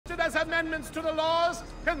as amendments to the laws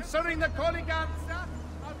concerning the colleganza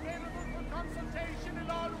available for consultation in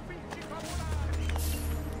all uffici comunali.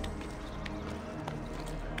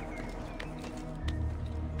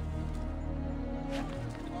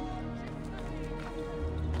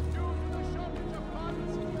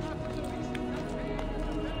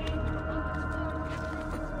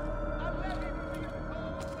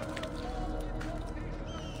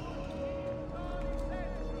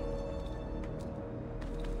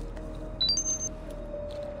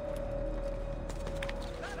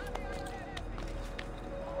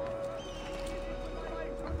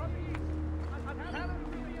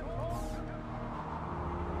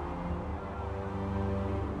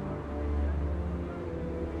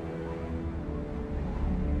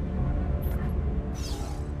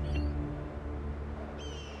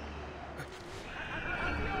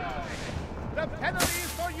 The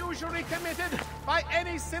penalties for usury committed by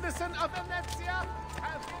any citizen of Venezia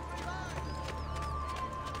have been revised.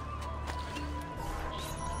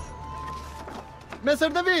 Messer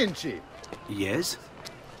Da Vinci! Yes?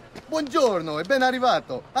 Buongiorno e ben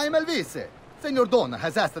arrivato. I am Elvise. Senor Don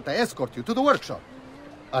has asked that I escort you to the workshop.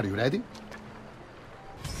 Are you ready?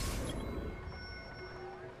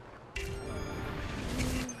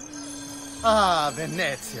 Ah,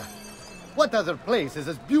 Venezia. What other place is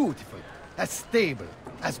as beautiful, as stable,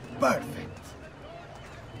 as perfect?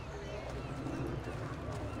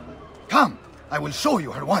 Come, I will show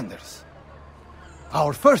you her wonders.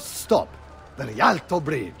 Our first stop, the Rialto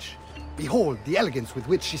Bridge. Behold the elegance with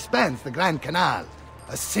which she spans the Grand Canal,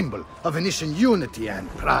 a symbol of Venetian unity and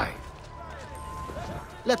pride.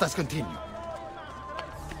 Let us continue.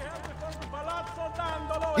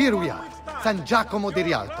 Here we are, San Giacomo di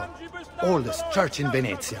Rialto, oldest church in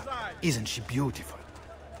Venezia. Isn't she beautiful?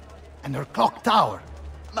 And her clock tower,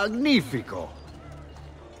 magnifico.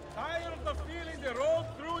 Tired of feeling the road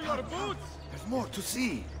through your boots? There's more to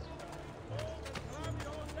see.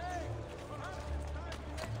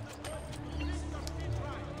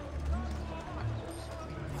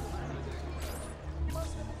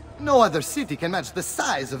 No other city can match the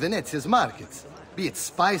size of Venezia's markets, be it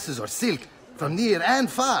spices or silk, from near and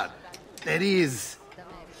far. There is...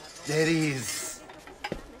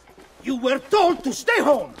 You were told to stay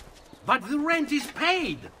home! But the rent is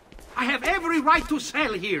paid! I have every right to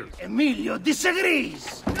sell here! Emilio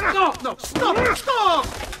disagrees! No, stop!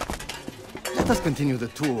 Let us continue the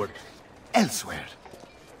tour elsewhere.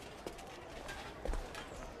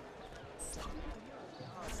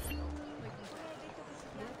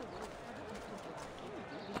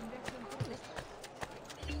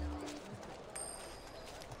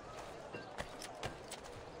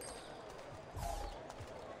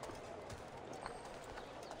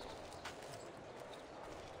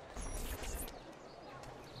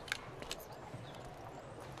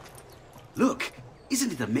 Look,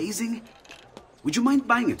 isn't it amazing? Would you mind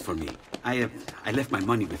buying it for me? I left my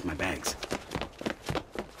money with my bags.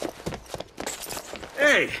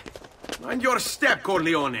 Hey! Mind your step,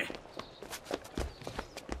 Corleone!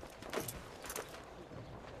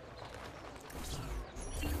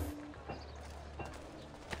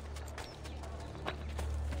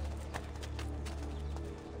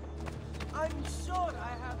 I'm sure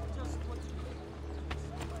I have just what you need.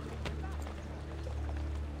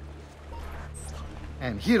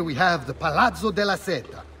 And here we have the Palazzo della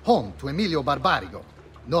Seta, home to Emilio Barbarigo.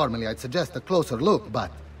 Normally I'd suggest a closer look,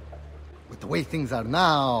 but with the way things are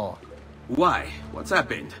now... Why? What's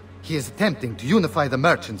happened? He is attempting to unify the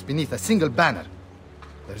merchants beneath a single banner.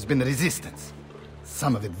 There's been resistance,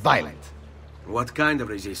 some of it violent. What kind of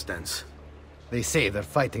resistance? They say they're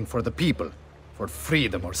fighting for the people, for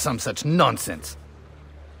freedom or some such nonsense.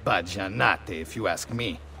 Baggianate, if you ask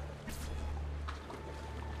me.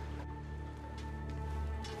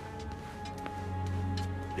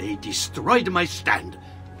 They destroyed my stand.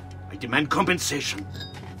 I demand compensation.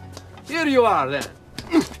 Here you are, then.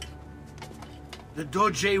 The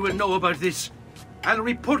Doge will know about this. I'll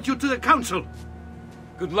report you to the council.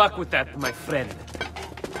 Good luck with that, my friend.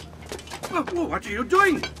 What are you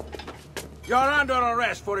doing? You're under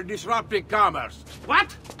arrest for disrupting commerce.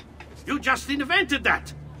 What? You just invented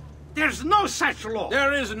that. There's no such law.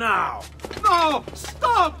 There is now. No!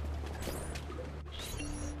 Stop!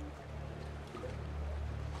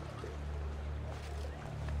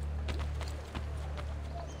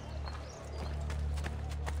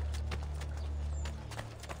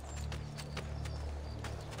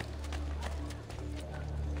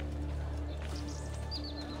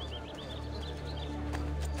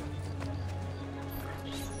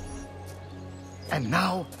 And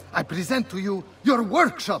now, I present to you your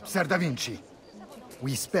workshop, Sir Da Vinci.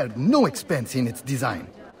 We spared no expense in its design.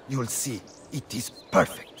 You'll see, it is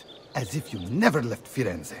perfect, as if you never left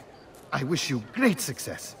Firenze. I wish you great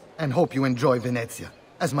success, and hope you enjoy Venezia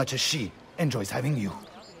as much as she enjoys having you.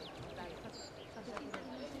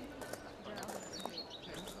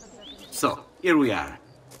 So, here we are.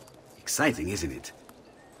 Exciting, isn't it?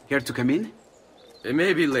 Care to come in?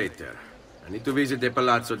 Maybe later. I need to visit the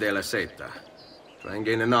Palazzo della Seta. Try and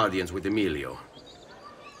gain an audience with Emilio.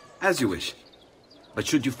 As you wish. But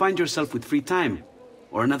should you find yourself with free time,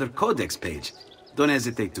 or another codex page, don't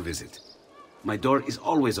hesitate to visit. My door is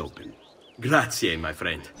always open. Grazie, my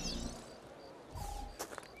friend.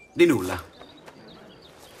 Di nulla.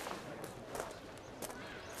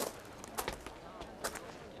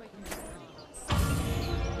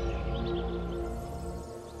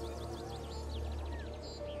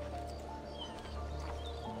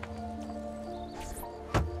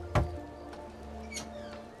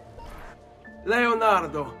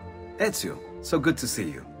 Leonardo! Ezio, so good to see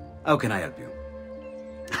you. How can I help you?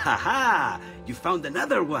 Haha! You found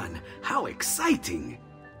another one! How exciting!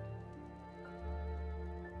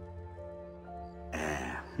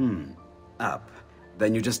 Up.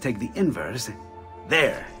 Then you just take the inverse.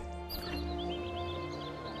 There!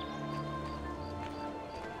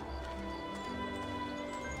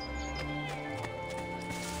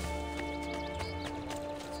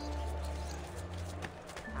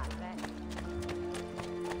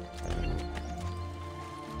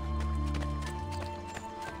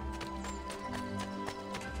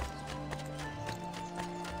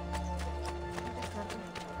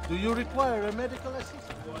 Do you require a medical assistance?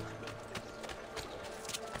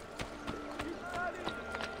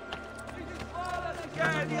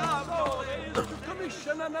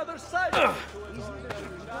 Commission another site.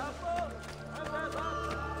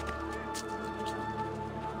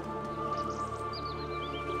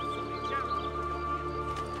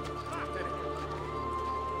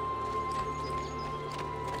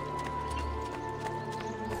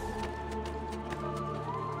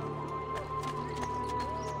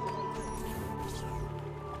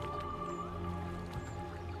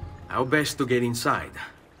 How best to get inside?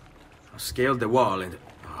 I'll scale the wall and...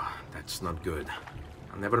 Oh, that's not good.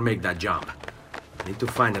 I'll never make that jump. I need to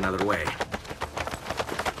find another way.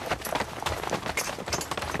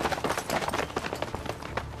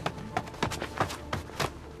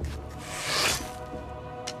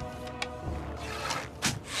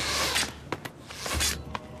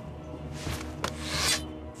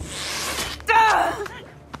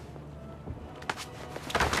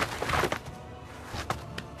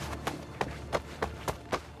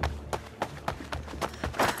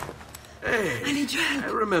 I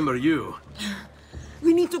remember you.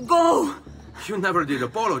 We need to go! You never did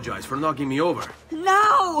apologize for knocking me over.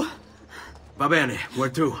 Now! Va bene, where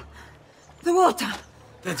to? The water!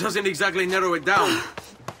 That doesn't exactly narrow it down.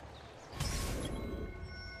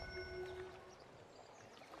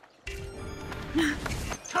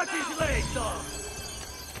 Cut his legs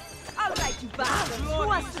off! All right, you bastards! Who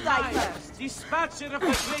wants to die first? Dispatch it of the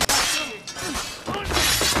great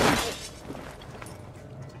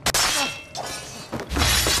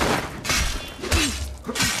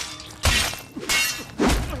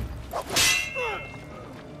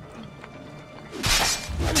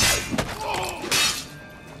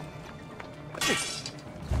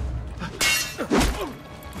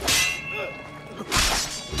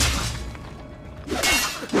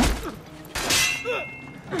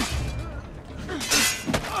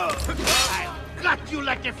you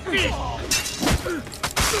like a fish!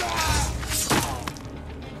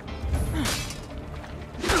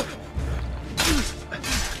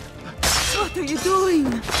 What are you doing?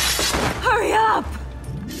 Hurry up!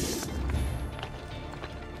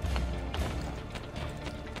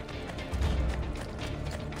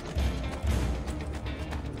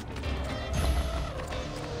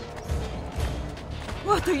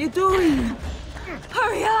 What are you doing?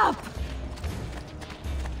 Hurry up!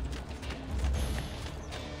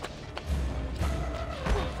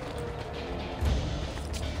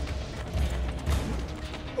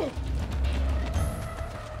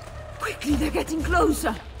 Quickly, they're getting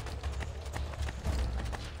closer.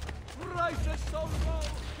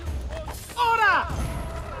 Ora!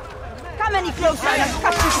 Come any closer and I'll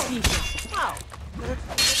cut you to pieces.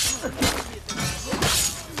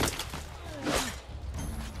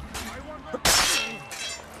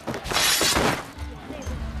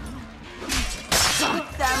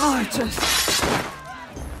 Goddamn archers!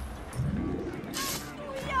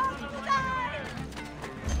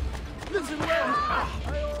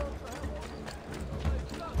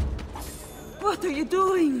 What are you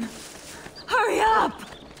doing? Hurry up!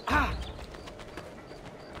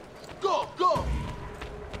 Go, go!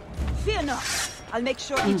 Fear not. I'll make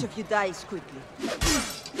sure each of you dies quickly.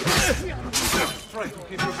 Try to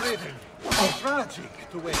keep you breathing. How tragic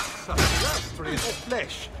to waste such illustrious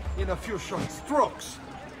flesh in a few short strokes.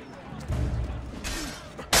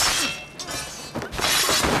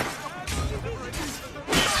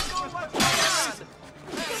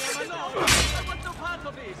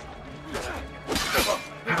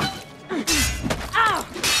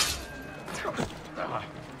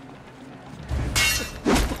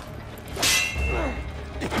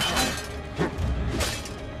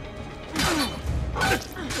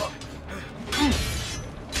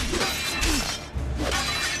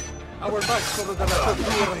 Our master of the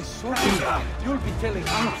ação-aventura is so good. You'll be telling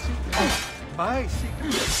our secrets. My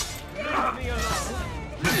secrets. Leave me alone!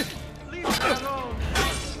 Leave me alone!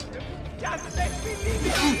 Just let me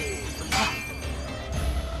leave!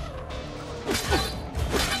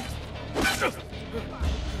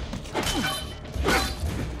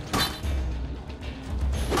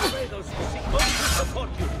 Pray those who seek only to support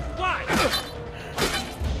you. Why?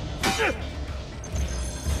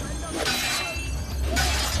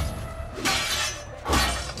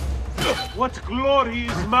 What glory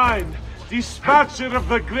is mine, dispatcher of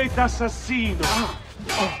the great assassino!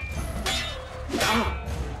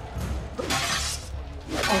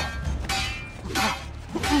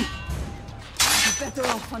 I'm better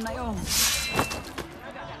off on my own.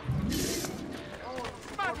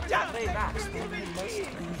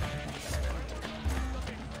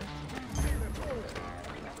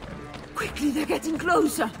 Quickly, they're getting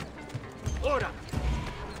closer. Order!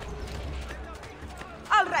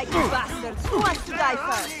 All right, you bastards. Who wants to die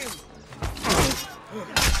first?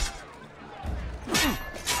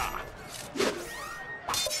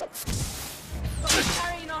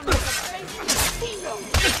 Carrying on with the face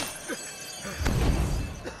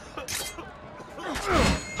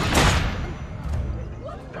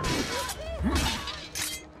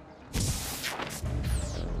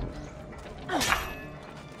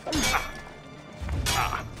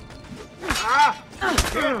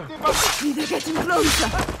they're getting closer.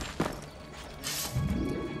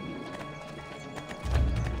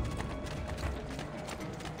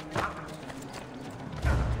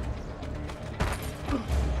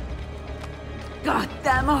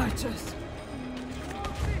 Goddamn archers.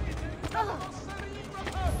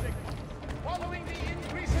 Following the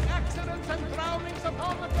increase in accidents and drownings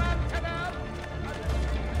upon the Grand Canal,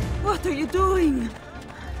 What are you doing?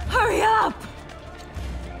 Hurry up!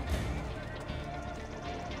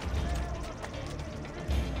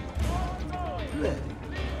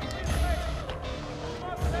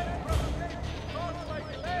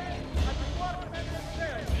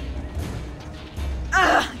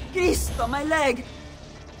 Ah! Cristo, my leg!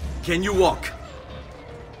 Can you walk?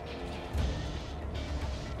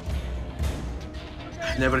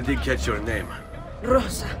 Never did catch your name.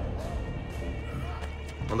 Rosa.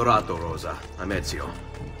 Onorato, Rosa. I'm Ezio.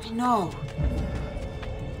 I know.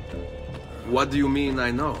 What do you mean,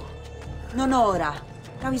 I know? Non ora.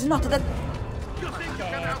 Now he's not that...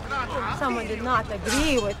 Someone did not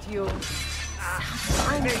agree with you.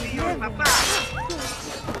 I'm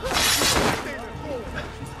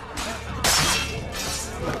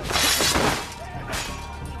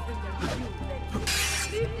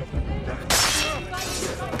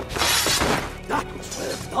That was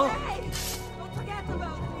well done. Hey! Don't forget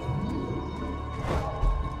about me!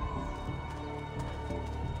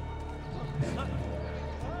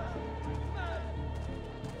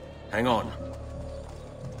 Hang on.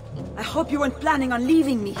 I hope you weren't planning on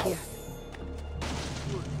leaving me here.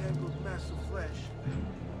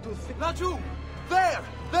 Laggiù! There!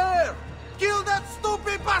 There! Kill that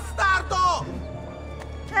stupid bastardo!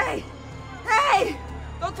 Hey! Hey!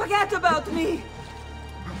 Don't forget about me!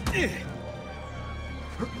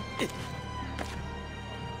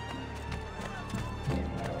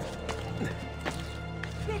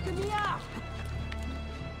 Pick me up!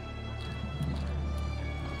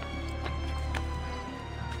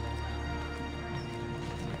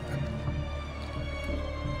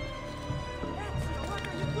 What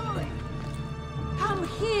are you doing? Come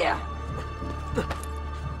here!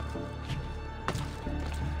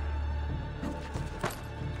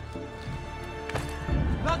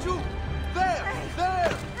 Laggiù! There!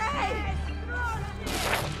 There! Hey!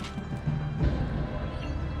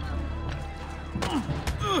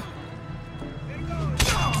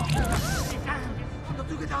 How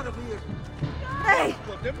to get out of here? Hey!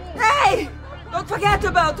 Hey! Don't forget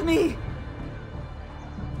about me!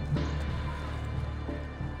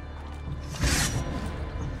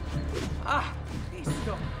 Ah,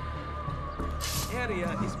 Cristo.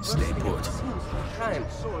 Area is Stay bursting put. at the seams for time.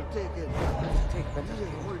 Soul taken. Take better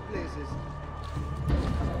Leaving care. whole places.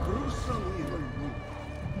 Gruesome evil move.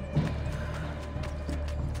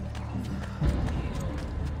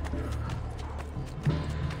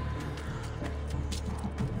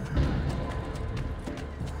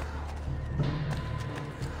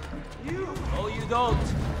 Oh, you don't.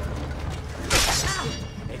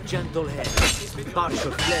 A gentle head,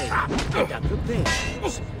 partial flame, and a good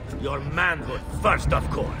patience. Your manhood first, of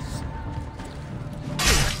course.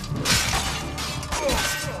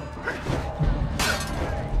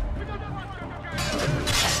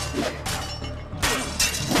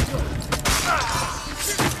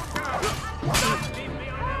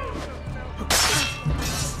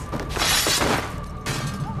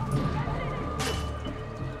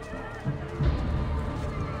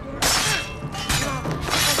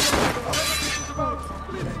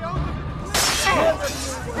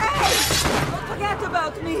 Forget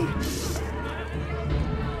about me!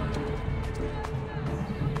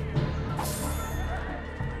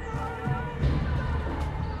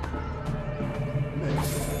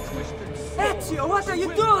 Ezio, what are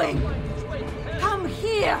you doing? Come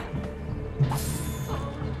here!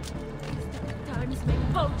 Times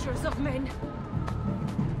make poachers of men.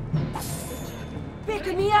 Pick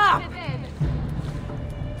me up!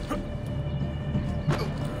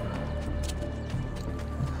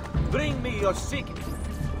 Bring me your secret.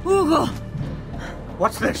 Ugo!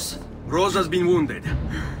 What's this? Rosa's been wounded.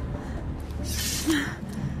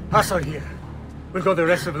 Pass out here. We'll go the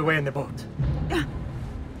rest of the way in the boat.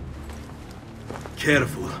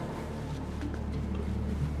 Careful.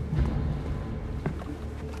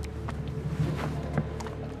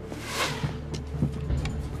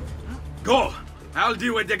 Go! I'll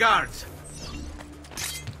deal with the guards.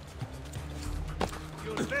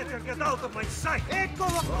 You better get out of my sight.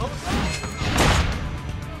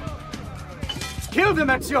 Kill them,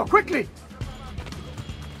 Ezio, quickly!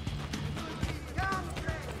 Not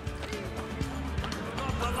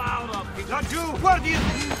allowed up. Not you. Where do you...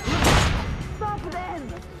 Stop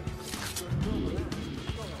them!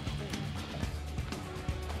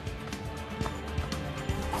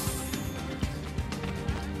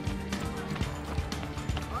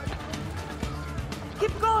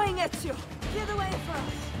 Keep going, Ezio! Get away from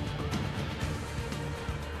us!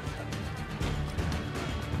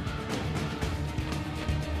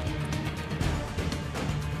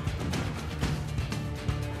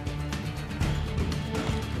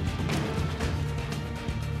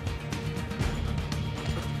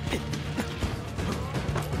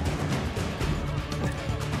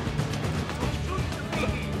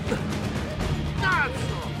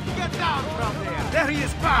 Get down from there! There he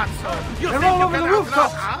is, Março! You They're think all you over can the outrun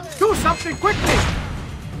rooftops! us? Do something quickly!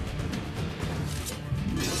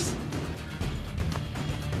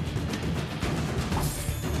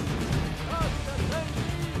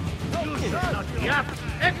 Yep!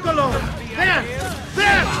 Eccolo! There!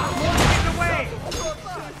 There! Get away!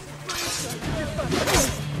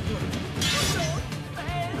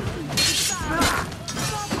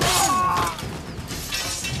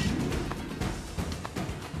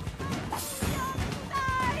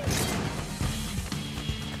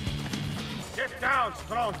 Get down,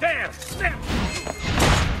 strong! There! There!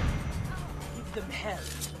 Give them hell.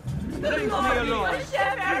 Leave me alone.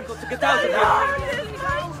 I've got to get out of here.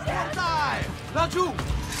 Die! Not you!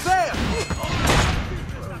 There!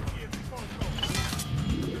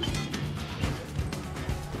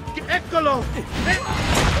 Eccolo! There!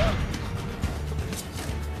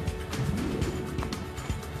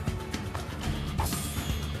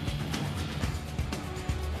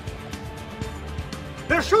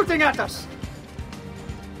 They're shooting at us!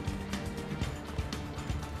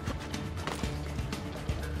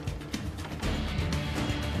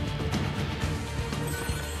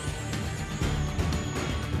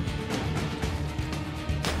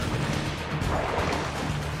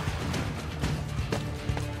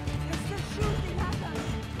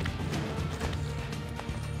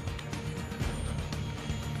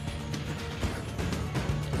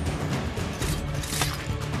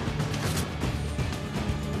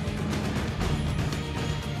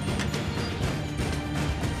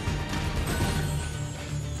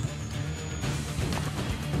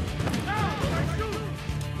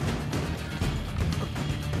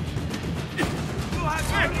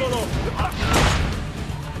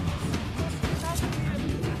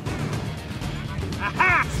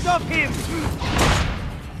 Aha! Stop him!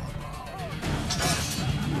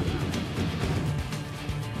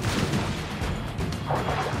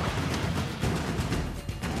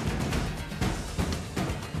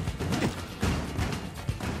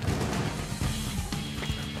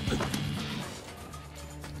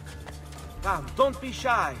 Come, don't be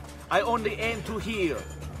shy. I only aim to heal.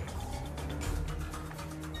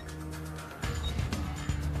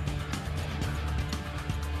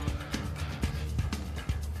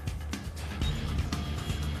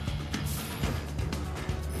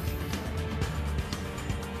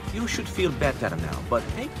 You should feel better now, but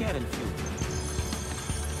take care in future.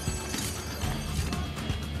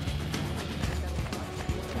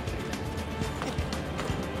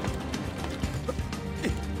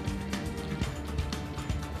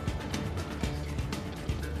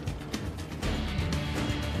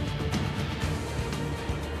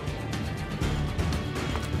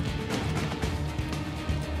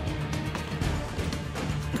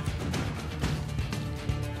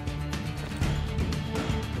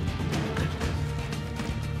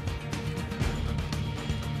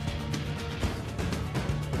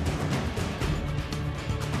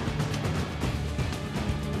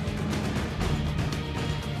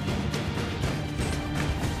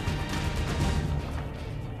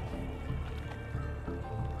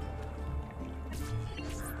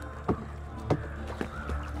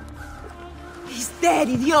 Dead,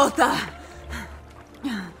 idiota!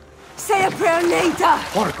 Say a prayer later!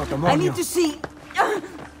 Porco demonio! I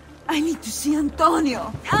need to see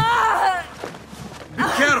Antonio! Be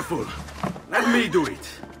careful! Let me do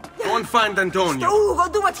it. Go and find Antonio. Ugo,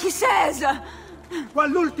 do what he says!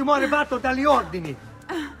 Quell'ultimo arrivato dagli ordini!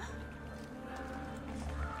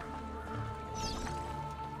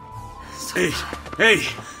 Hey!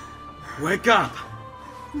 Wake up!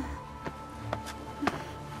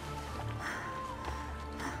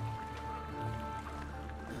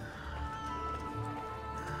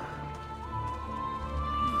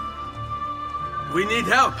 We need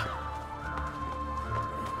help!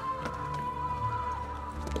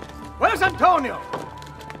 Where's Antonio?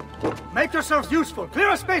 Make yourselves useful. Clear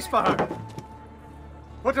a space for her.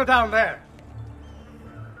 Put her down there.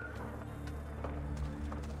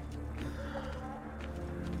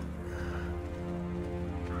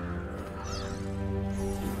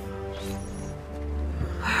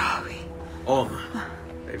 Where are we? Home.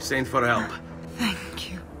 They've sent for help.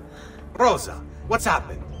 Thank you. Rosa, what's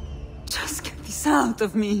happened? Just get this out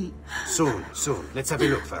of me. Soon. Let's have a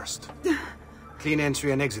look first. Clean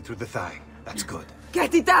entry and exit through the thigh. That's good.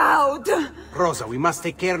 Get it out! Rosa, we must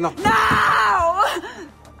take care not... Now!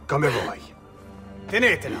 Come vuoi.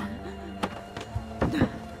 Tenetela.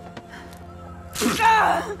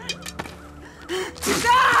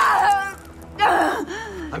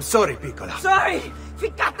 I'm sorry, piccola. Sorry!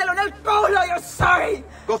 Ficcatelo nel culo, you're sorry!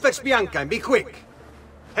 Go fetch Bianca and be quick.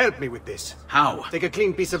 Help me with this. How? Take a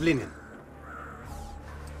clean piece of linen.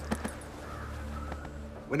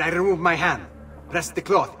 When I remove my hand, press the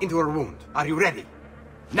cloth into her wound. Are you ready?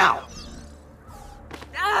 Now!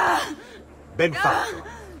 Ben fatto.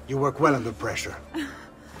 You work well under pressure.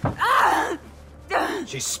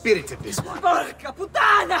 She's spirited, this one. Porca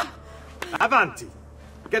puttana! Avanti!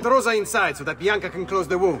 Get Rosa inside so that Bianca can close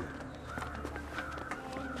the wound.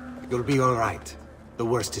 You'll be all right. The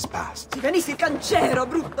worst is past. Si venissi il cancero,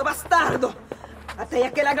 brutto bastardo! A te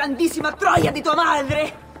e che la grandissima troia di tua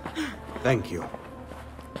madre! Thank you.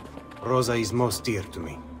 Rosa is most dear to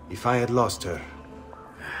me. If I had lost her...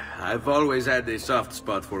 I've always had a soft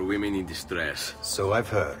spot for women in distress. So I've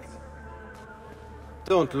heard.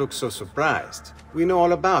 Don't look so surprised. We know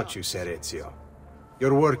all about you, Ser Ezio.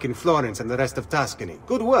 Your work in Florence and the rest of Tuscany.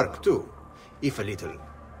 Good work, too. If a little...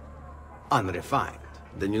 unrefined.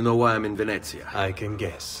 Then you know why I'm in Venezia. I can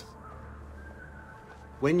guess.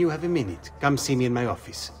 When you have a minute, come see me in my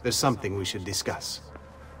office. There's something we should discuss.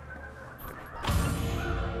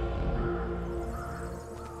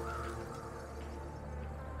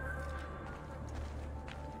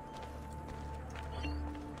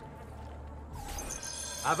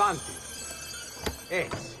 Avanti.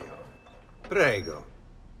 Ezio. Prego.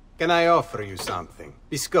 Can I offer you something?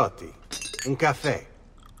 Biscotti. Un caffè.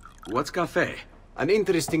 What's cafe? An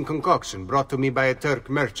interesting concoction brought to me by a Turk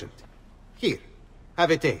merchant. Here,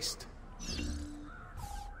 have a taste.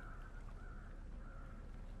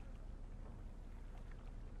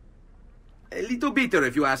 A little bitter,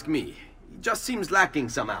 if you ask me. It just seems lacking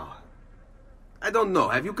somehow. I don't know.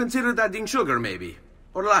 Have you considered adding sugar, maybe?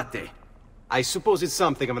 Or latte? I suppose it's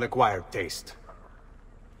something of an acquired taste.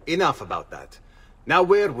 Enough about that. Now,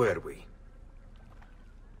 where were we?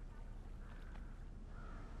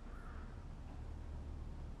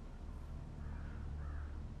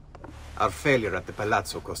 Our failure at the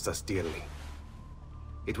Palazzo cost us dearly.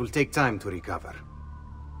 It will take time to recover.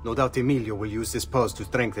 No doubt Emilio will use this pause to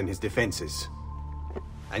strengthen his defenses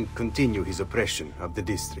and continue his oppression of the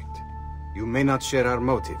district. You may not share our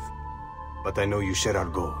motive, but I know you share our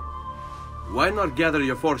goal. Why not gather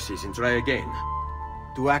your forces and try again?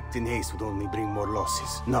 To act in haste would only bring more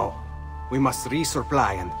losses. No. We must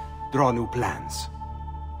resupply and draw new plans.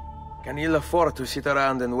 Can ill afford to sit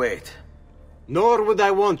around and wait. Nor would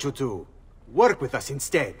I want you to. Work with us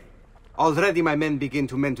instead. Already my men begin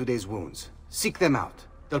to mend today's wounds. Seek them out.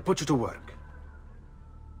 They'll put you to work.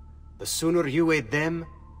 The sooner you aid them,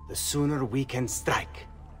 the sooner we can strike.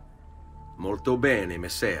 Molto bene,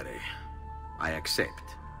 messere. I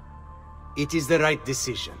accept. It is the right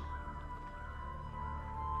decision.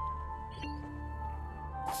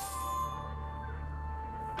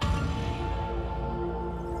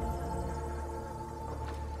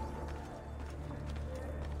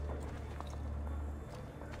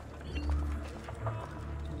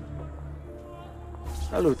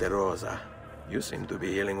 Salute, Rosa. You seem to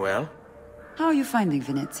be healing well. How are you finding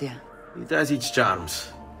Venezia? It has its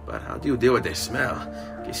charms. But how do you deal with the smell?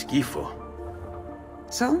 Que schifo.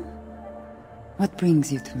 So? What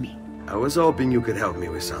brings you to me? I was hoping you could help me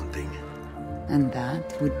with something. And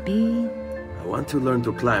that would be? I want to learn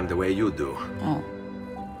to climb the way you do. Oh.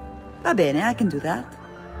 Va bene, I can do that.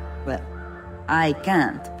 Well, I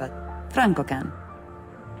can't, but Franco can.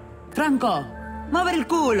 Franco! Muovere il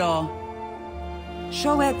culo!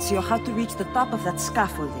 Show Ezio how to reach the top of that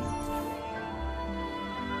scaffolding.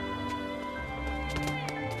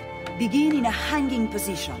 Begin in a hanging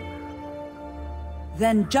position.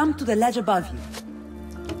 Then jump to the ledge above you.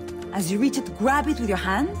 As you reach it, grab it with your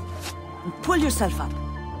hand and pull yourself up.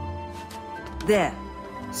 There.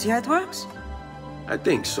 See how it works? I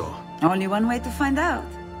think so. Only one way to find out.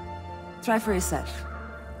 Try for yourself.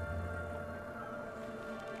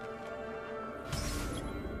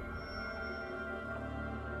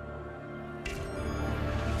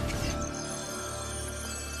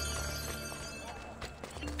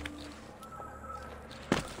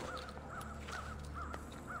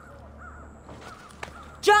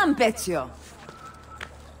 Jump, Ezio!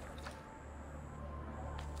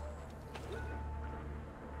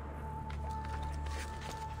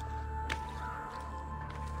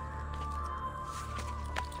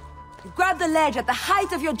 You grab the ledge at the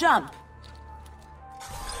height of your jump.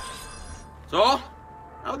 So?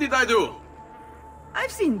 How did I do?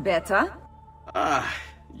 I've seen better. Ah,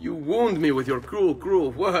 you wound me with your cruel,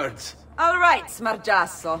 cruel words. All right,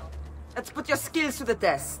 Smargiasso. Let's put your skills to the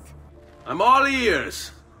test. I'm all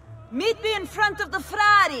ears. Meet me in front of the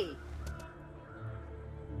Frari!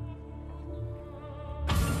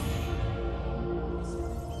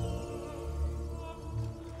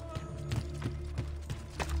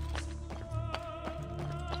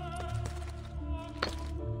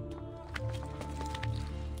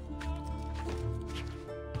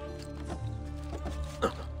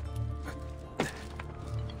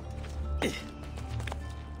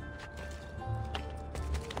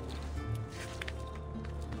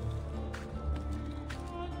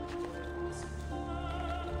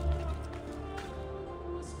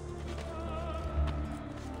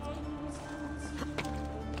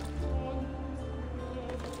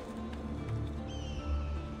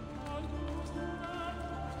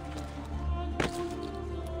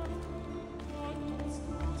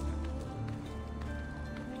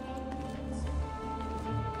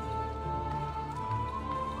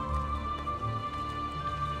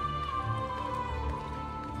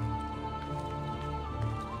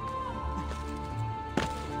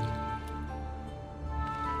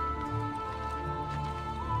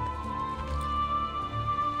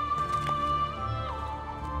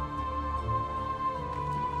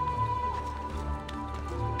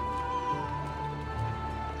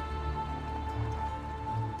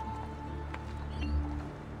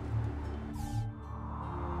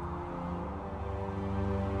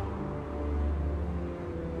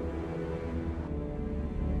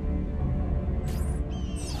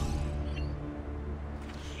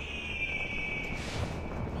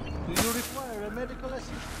 Do you require a medical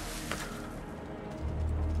assistant?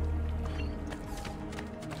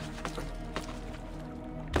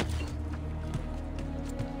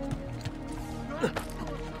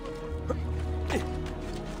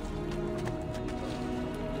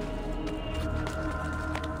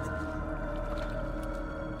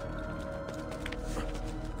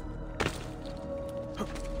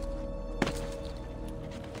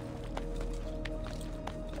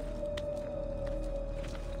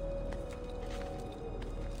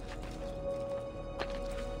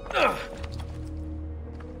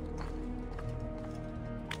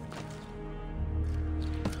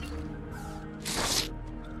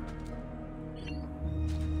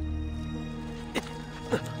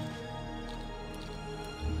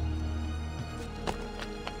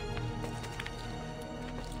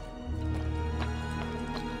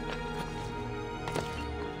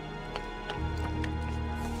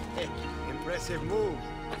 Impressive move.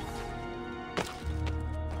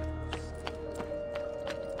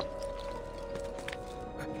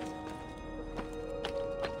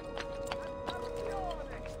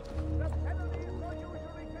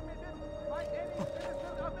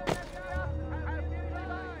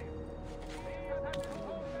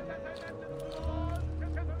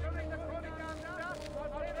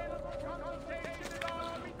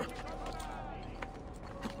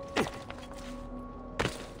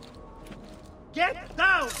 Get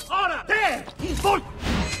down! Ora! There! He's full!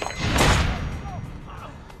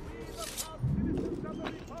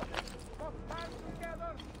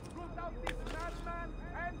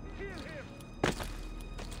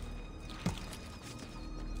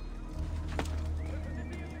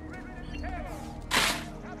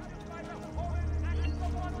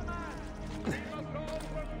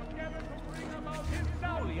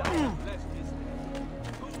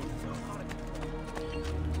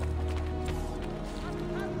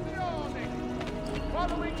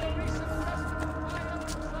 Following the recent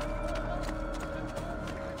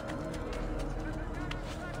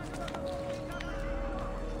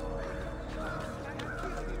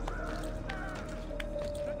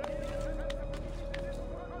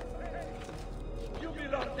You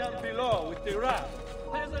belong down below with the rat.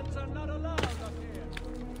 Peasants are not allowed up here.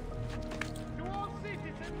 to all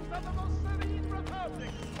citizens of the most serene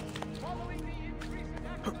republic, following the increasing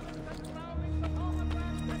accidents and surrounding the former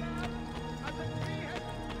Grand Canal, and the tree has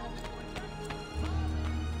been flooded with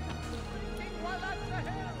drinking while at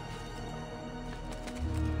the helm.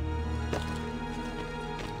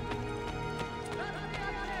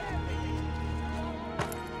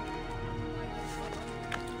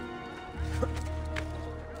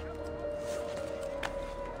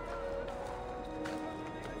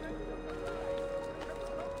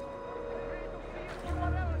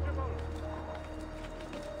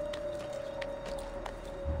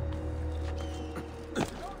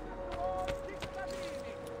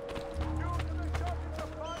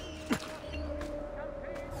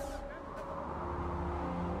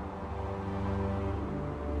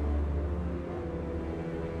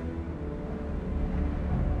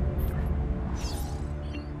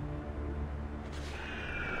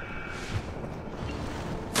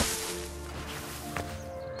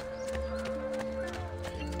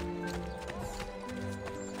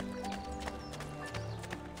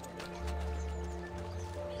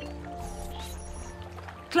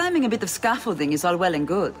 Climbing a bit of scaffolding is all well and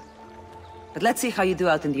good. But let's see how you do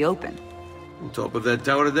out in the open. On top of that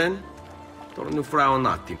tower, then? Torno fra un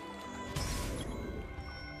attimo.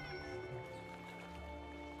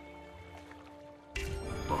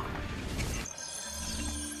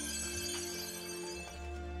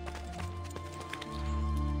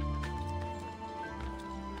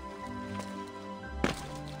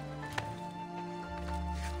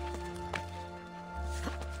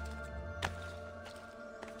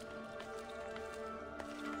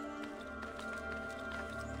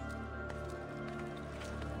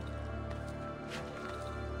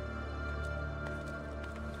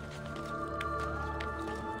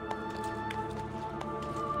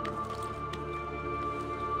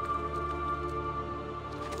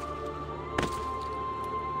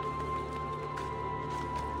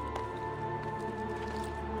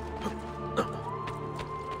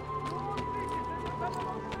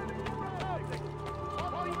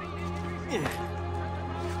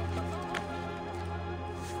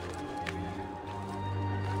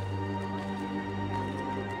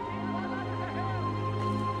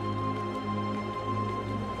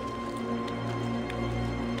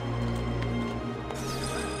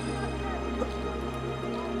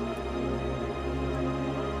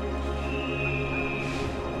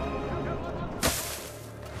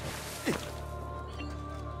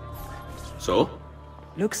 So?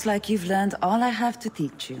 Looks like you've learned all I have to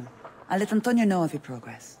teach you. I'll let Antonio know of your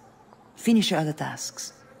progress. Finish your other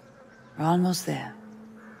tasks. We're almost there.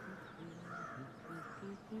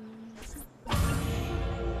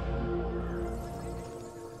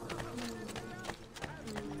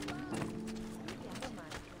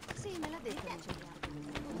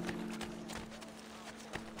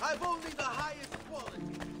 I've only the highest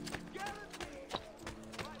quality.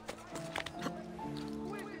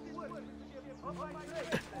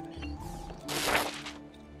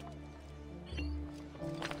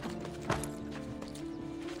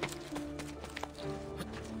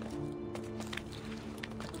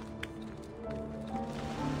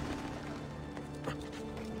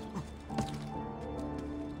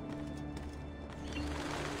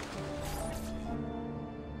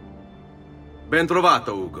 Ben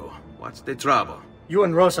trovato, Ugo. What's the trouble? You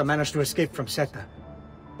and Rosa managed to escape from Seta.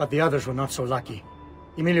 But the others were not so lucky.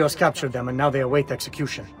 Emilio's captured them, and now they await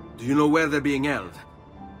execution. Do you know where they're being held?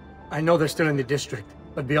 I know they're still in the district,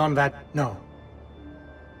 but beyond that, no.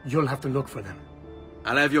 You'll have to look for them.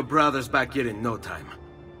 I'll have your brothers back here in no time.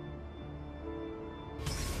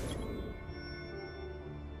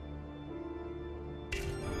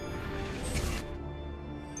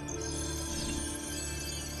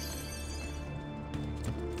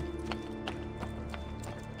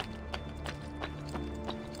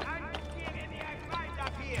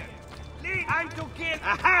 I'm to kill.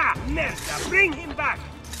 Aha! Merda, bring him back!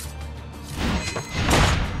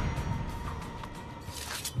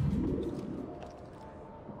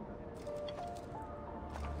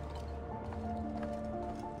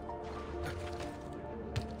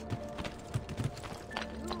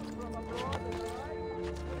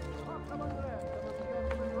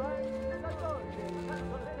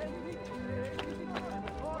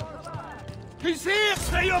 He's here!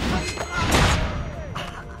 Stay open!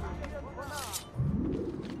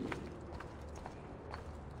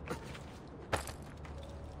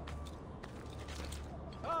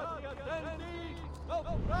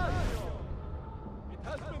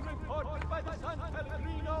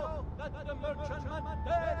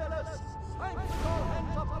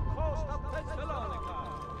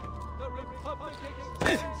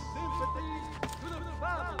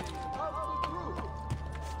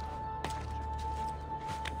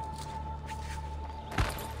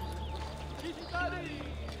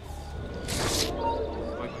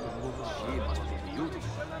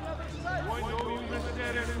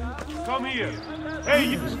 Come here.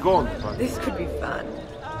 Hey, he's gone. This could be fun.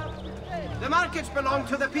 The markets belong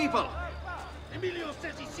to the people. Emilio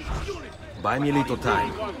says he sees unity. Buy me a little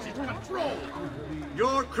time. Control.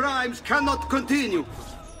 Your crimes cannot continue.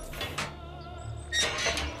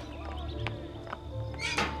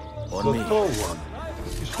 On me.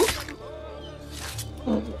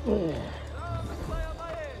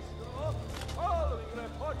 Following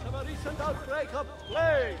reports of a recent outbreak of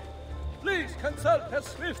plague. Please consult as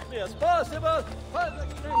swiftly as possible for the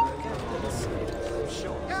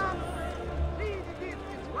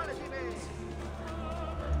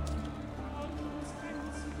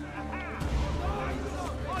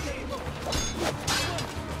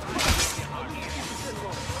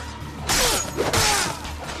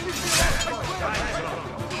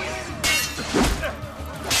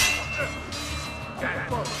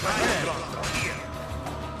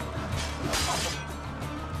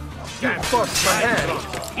You forced my hand.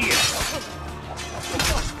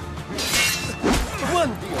 One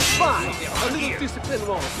deal, fine. A little discipline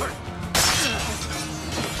won't work.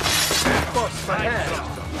 Forced my hand.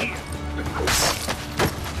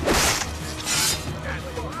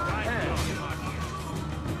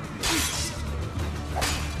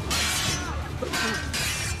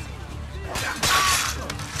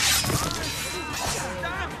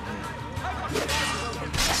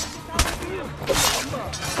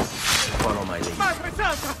 Follow my lead. Más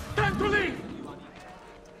resalta. Tanto lì.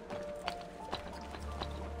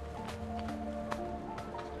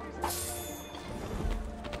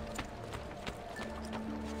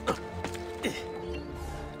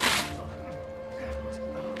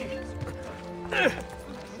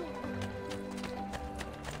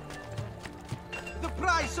 The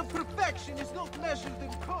price of perfection is not measured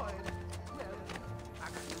in coin.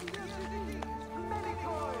 Many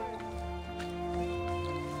coins.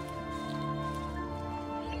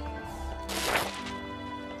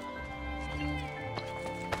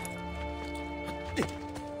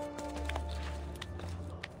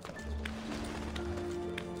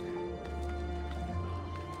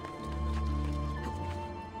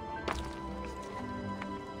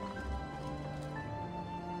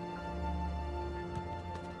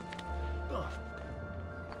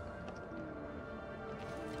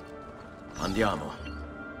 Andiamo.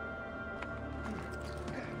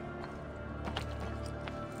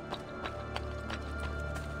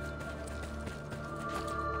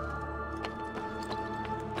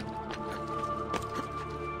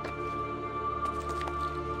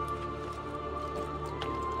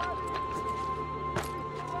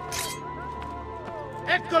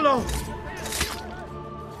 Eccolo!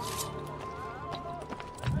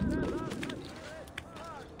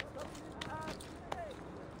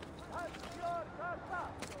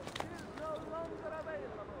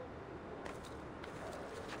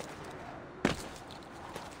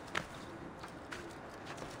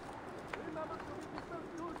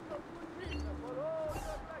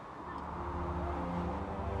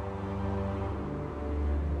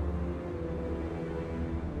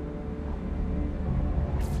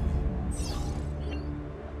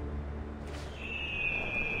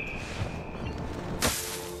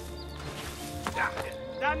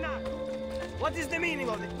 What is the meaning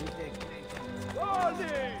of it?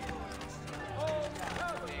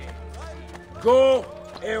 Go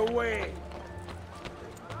away.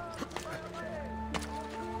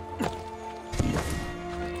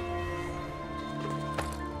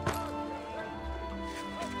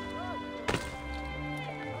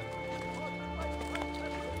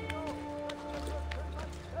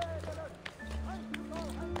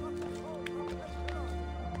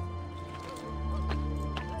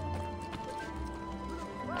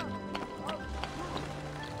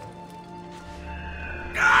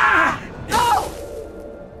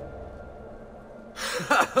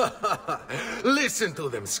 Listen to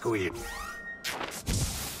them squeal.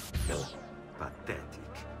 Pathetic.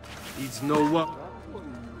 It's no one.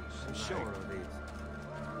 I'm sure of it.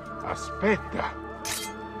 Aspetta.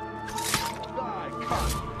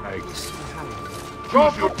 Thanks.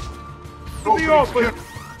 Drop your... To the open!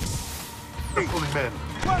 Carefully, men.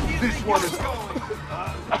 This one is...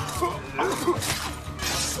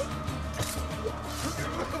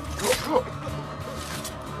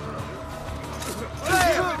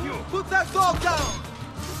 Hey, put that dog down!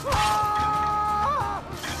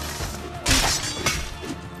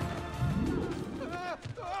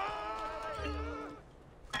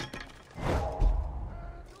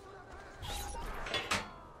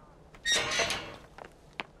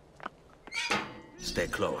 Stay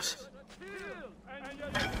close.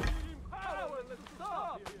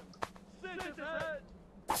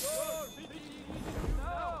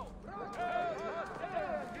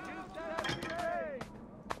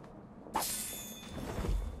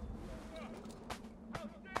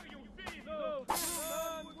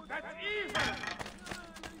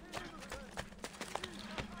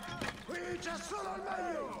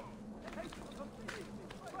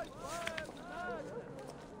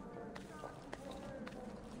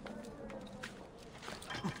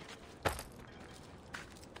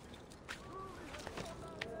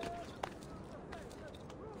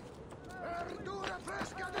 Verdura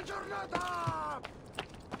fresca di giornata!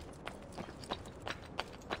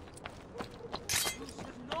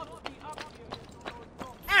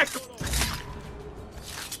 Eccolo!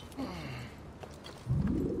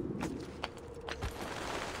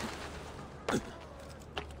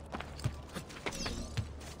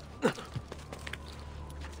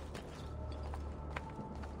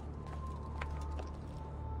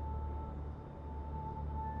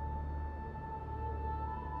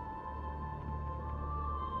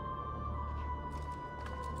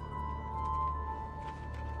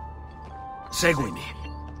 Seguimi.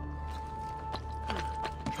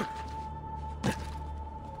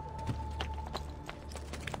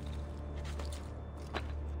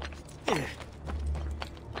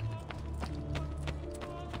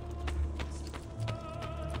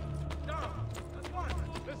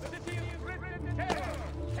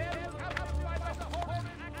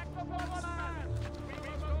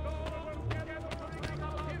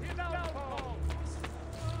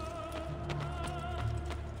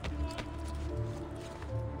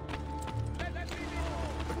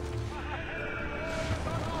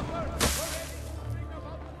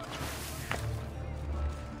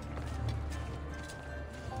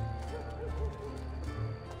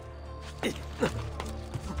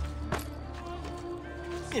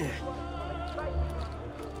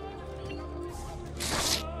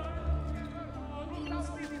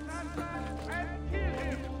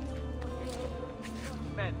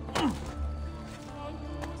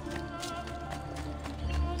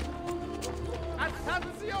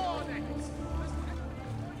 Attenzione!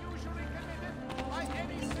 Usually committed by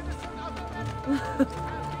any citizen other than...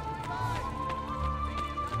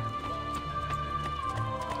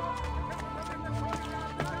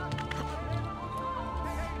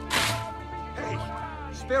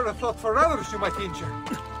 Spare a thought for others you might injure.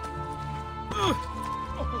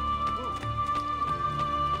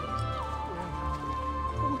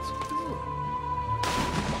 What's he doing?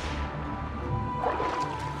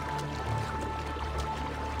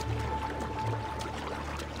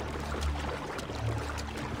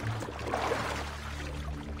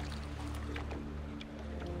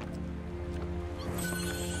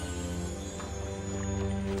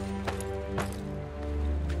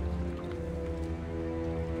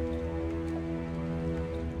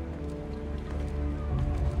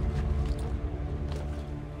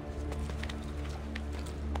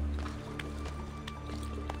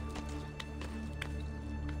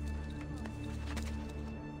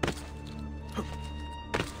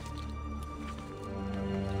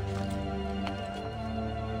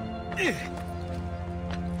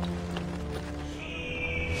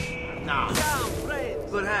 Now,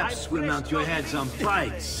 perhaps we'll mount your heads on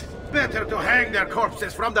pikes. Better to hang their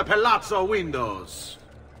corpses from the palazzo windows.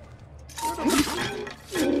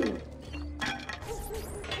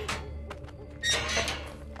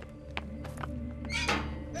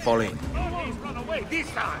 Fall in. Please run away this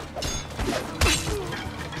time!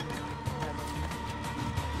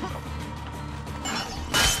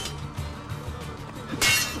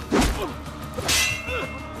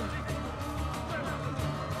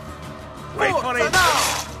 Wait for it!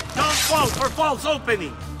 Don't fall for false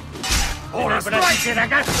openings! Ora strike,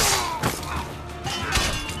 ragazzo!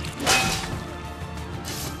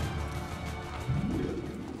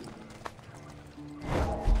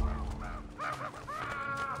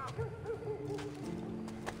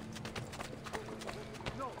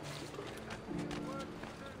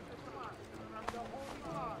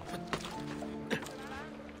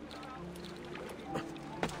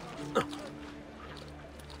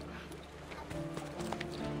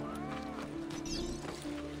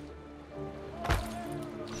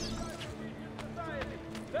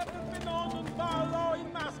 Let it be known that Paolo in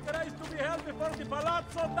Mascara is to be held before the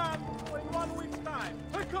Palazzo Danzo in 1 week's time.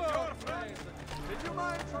 Your friend! Did you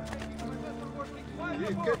mind from taking possession of working quite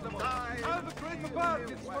I'll betray the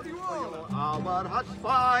parties for you all! Our has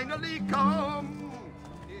finally come!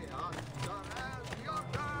 The answer as your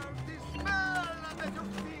nerve, the smell that you're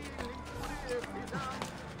feeling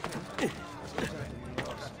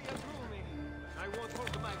I won't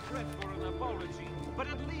hold my breath for an apology, but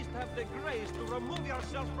at least have the grace to remove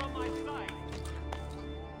yourself from my sight.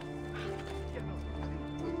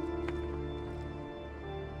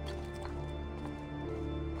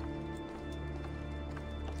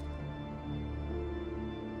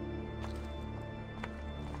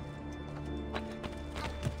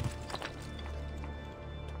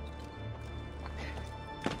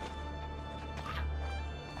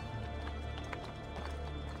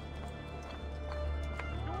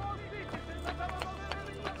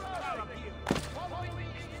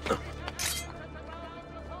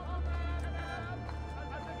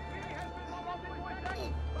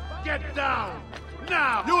 Get down!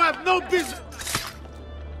 Now! You have no business!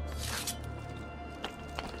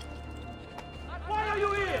 Why are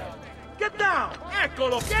you here? Get down!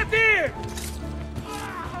 Eccolo! Get here!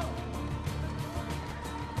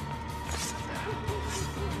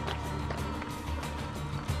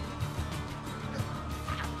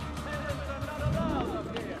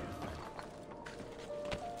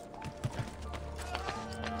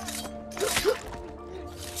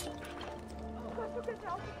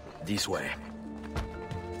 This way.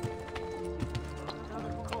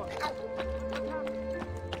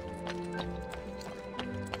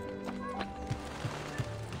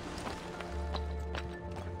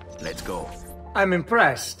 Let's go. I'm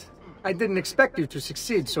impressed. I didn't expect you to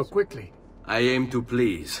succeed so quickly. I aim to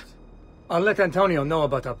please. I'll let Antonio know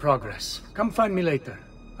about our progress. Come find me later.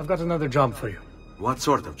 I've got another job for you. What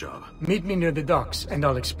sort of job? Meet me near the docks, and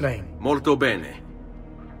I'll explain. Molto bene.